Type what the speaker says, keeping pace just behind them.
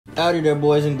Howdy there,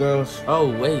 boys and girls.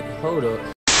 Oh, wait, hold up.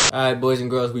 Alright, boys and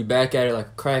girls, we back at it like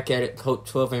a crack addict. Coach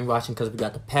 12 ain't watching because we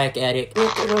got the pack addict. 12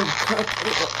 ain't watching because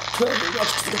we got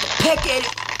the pack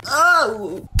addict.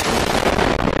 Oh!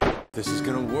 This is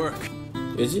gonna work.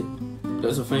 Is it?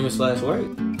 That's a famous last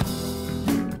word.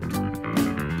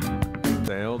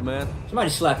 Say, old man.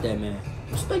 Somebody slap that man.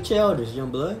 Respect your elders,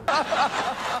 young blood.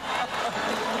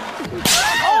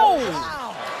 Oh!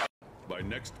 By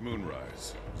next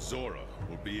moonrise, Zora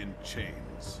will be in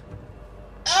chains.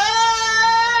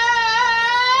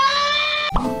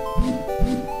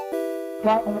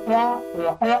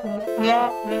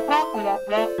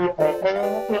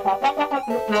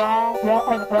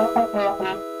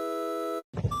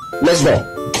 Let's go.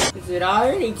 Is it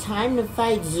already time to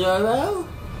fight Zoro?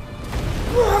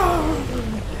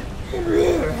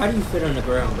 How do you fit on the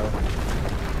ground, bro?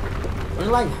 Are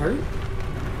you like hurt?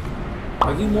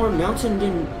 Are you more mountain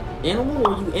than animal,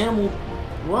 or you animal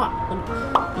rock?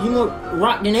 You more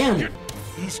rock than animal?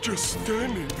 He's just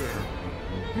standing there,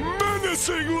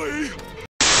 menacingly!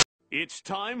 It's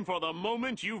time for the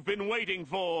moment you've been waiting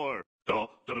for.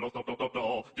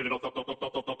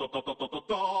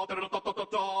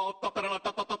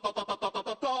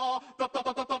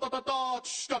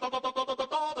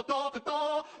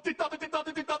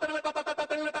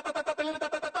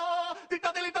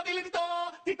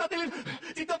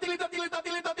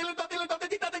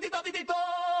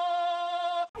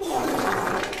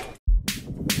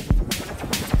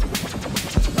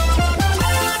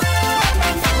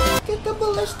 Get the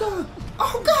ballista!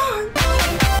 Oh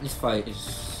god! This fight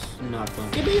is not fun.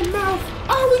 Give me your mouth!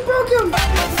 Oh, we broke him!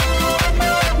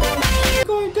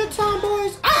 Going good time,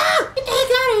 boys! Ah! Get the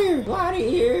heck out of here! Go out of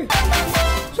here!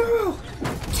 Zoro!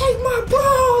 Take my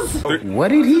balls! What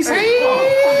did he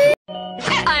say?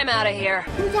 I'm out of here.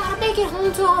 We gotta make it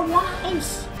home to our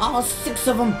wives! All 6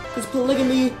 of them! This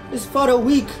polygamy is for the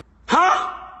weak! Huh?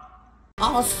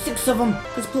 All 6 of them!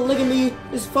 This polygamy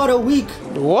is for the weak!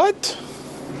 What?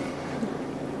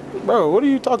 Bro, what are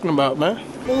you talking about, man?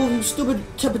 Oh, you stupid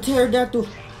pterodactyl.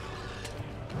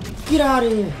 Get out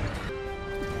of here.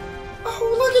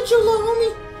 Oh, look at you, little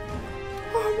homie.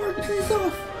 Oh, my piece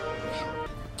off.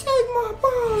 Take my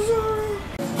balls, Zoro.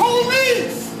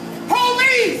 Police!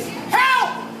 Police! Help!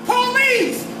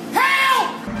 Police! Help!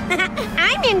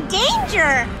 I'm in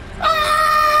danger.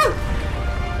 Ah!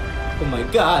 Oh my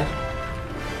god.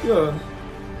 Yo.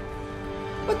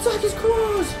 Attack his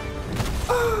claws.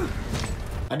 Ah!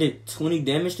 I did 20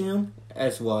 damage to him?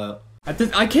 That's wild.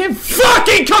 I can't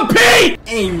fucking compete!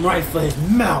 Aim right for his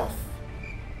mouth.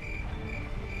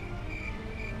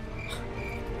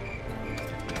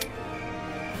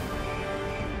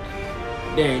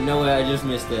 There ain't no way I just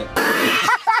missed that.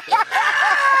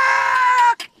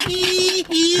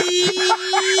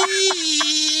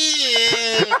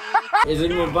 Is there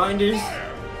any more binders?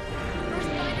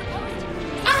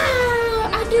 Ah!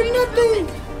 I did nothing!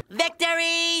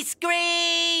 Victory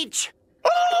screech!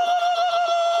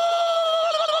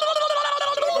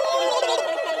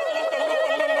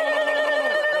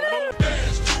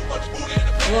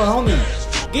 Well, homie,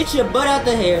 get your butt out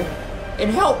the hair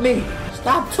and help me.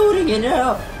 Stop tooting it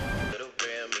up.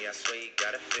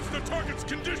 The target's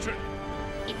condition!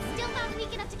 It's still not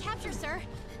weak enough to capture, sir.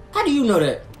 How do you know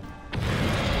that?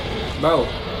 Bro,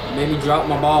 you made me drop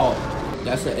my ball.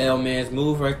 That's an L man's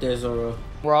move right there, Zoro.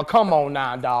 Bro, come on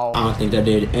now, dog. I don't think that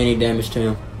did any damage to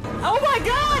him. Oh my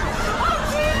god!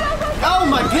 Oh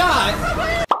my god!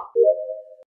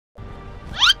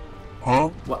 Huh?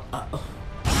 What?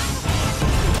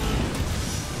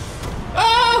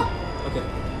 Ah! Okay.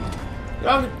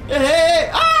 Hey!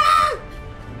 Ah!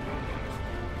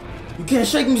 You can't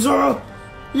shake me, Zoro!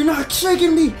 You're not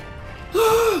shaking me!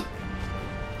 Ah!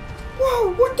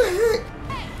 Whoa, what the heck?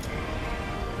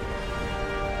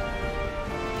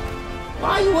 Why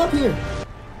are you up here?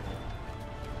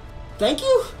 Thank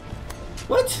you?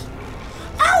 What?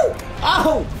 Ow!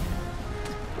 Ow!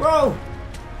 Bro!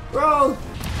 Bro!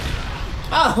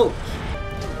 Ow!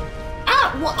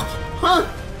 Ow! What? Huh?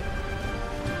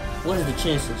 What are the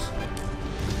chances?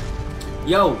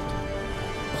 Yo!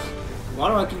 Why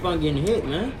do I keep on getting hit,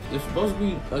 man? There's supposed to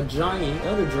be a giant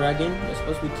elder dragon that's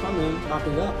supposed to be coming,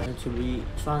 popping up, and to be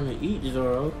trying to eat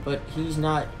Zoro, but he's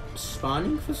not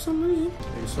spawning for some reason.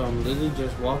 And so I'm literally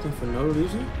just walking for no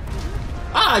reason.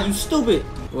 Ah, you stupid!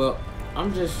 Well,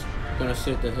 I'm just gonna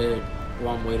sit the head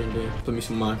while I'm waiting there. Put me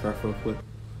some Minecraft real quick.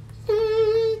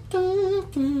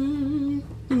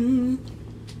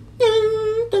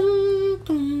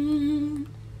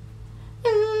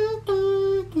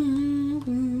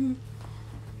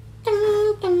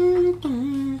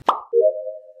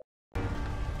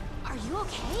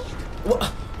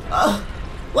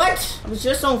 What? I was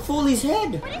just on Foolie's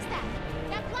head. What is that?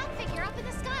 That black figure up in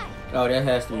the sky. Oh, that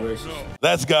has to be racist.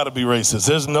 That's got to be racist.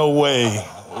 There's no way.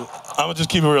 I'm gonna just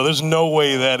keep it real. There's no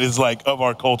way that is like of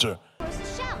our culture. Where's the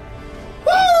shell?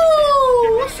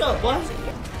 Woo! What's up, boy?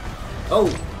 Oh.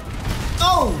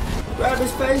 Oh! Grab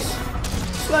his face.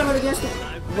 Slam it against it.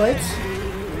 What?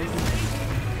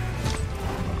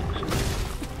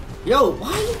 Yo,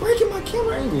 why are you breaking my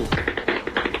camera angle?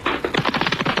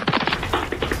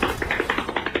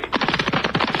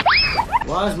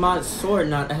 Why is my sword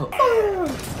not out? Oh!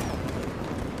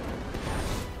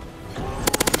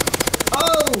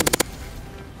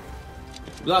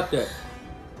 Block that.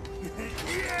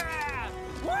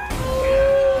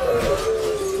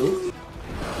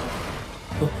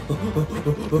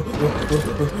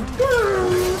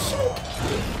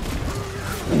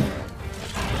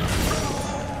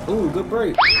 Ooh, good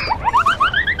break.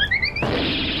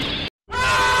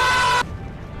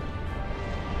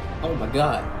 Oh my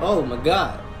god. Oh my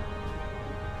god.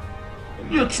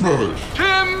 Timber!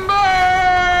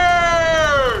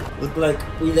 Look like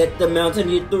we let the mountain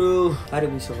get through. How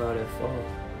did we survive that fall?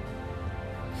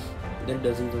 That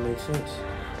doesn't even make sense.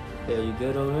 Yeah, you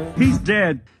good over there? He's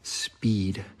dead.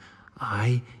 Speed.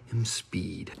 I am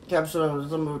Speed. Capture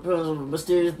some appearance of a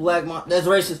mysterious black monster. That's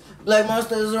racist. Black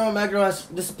monster is on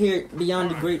Macross disappeared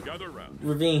beyond the great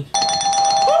ravine.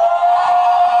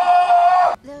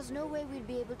 There's no way we'd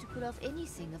be able to pull off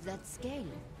anything of that scale.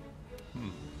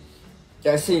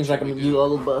 That seems like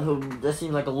that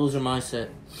seems like a loser mindset.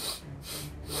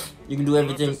 You can do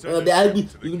everything.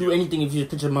 You can do anything if you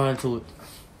just put your mind to it.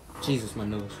 Jesus, my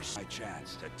nose. My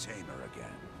chance to tame her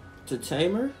again. To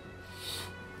tame her?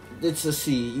 It's a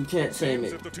C. You can't tame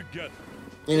it. Together.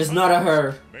 And it's not a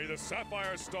her. May the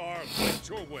Sapphire Star light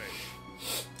your way.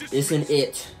 It's an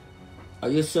it. Are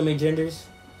you assuming genders?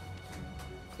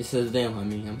 It says them, I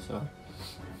mean, I'm sorry.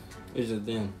 It's a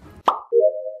them.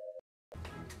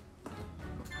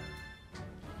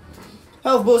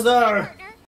 Health booster!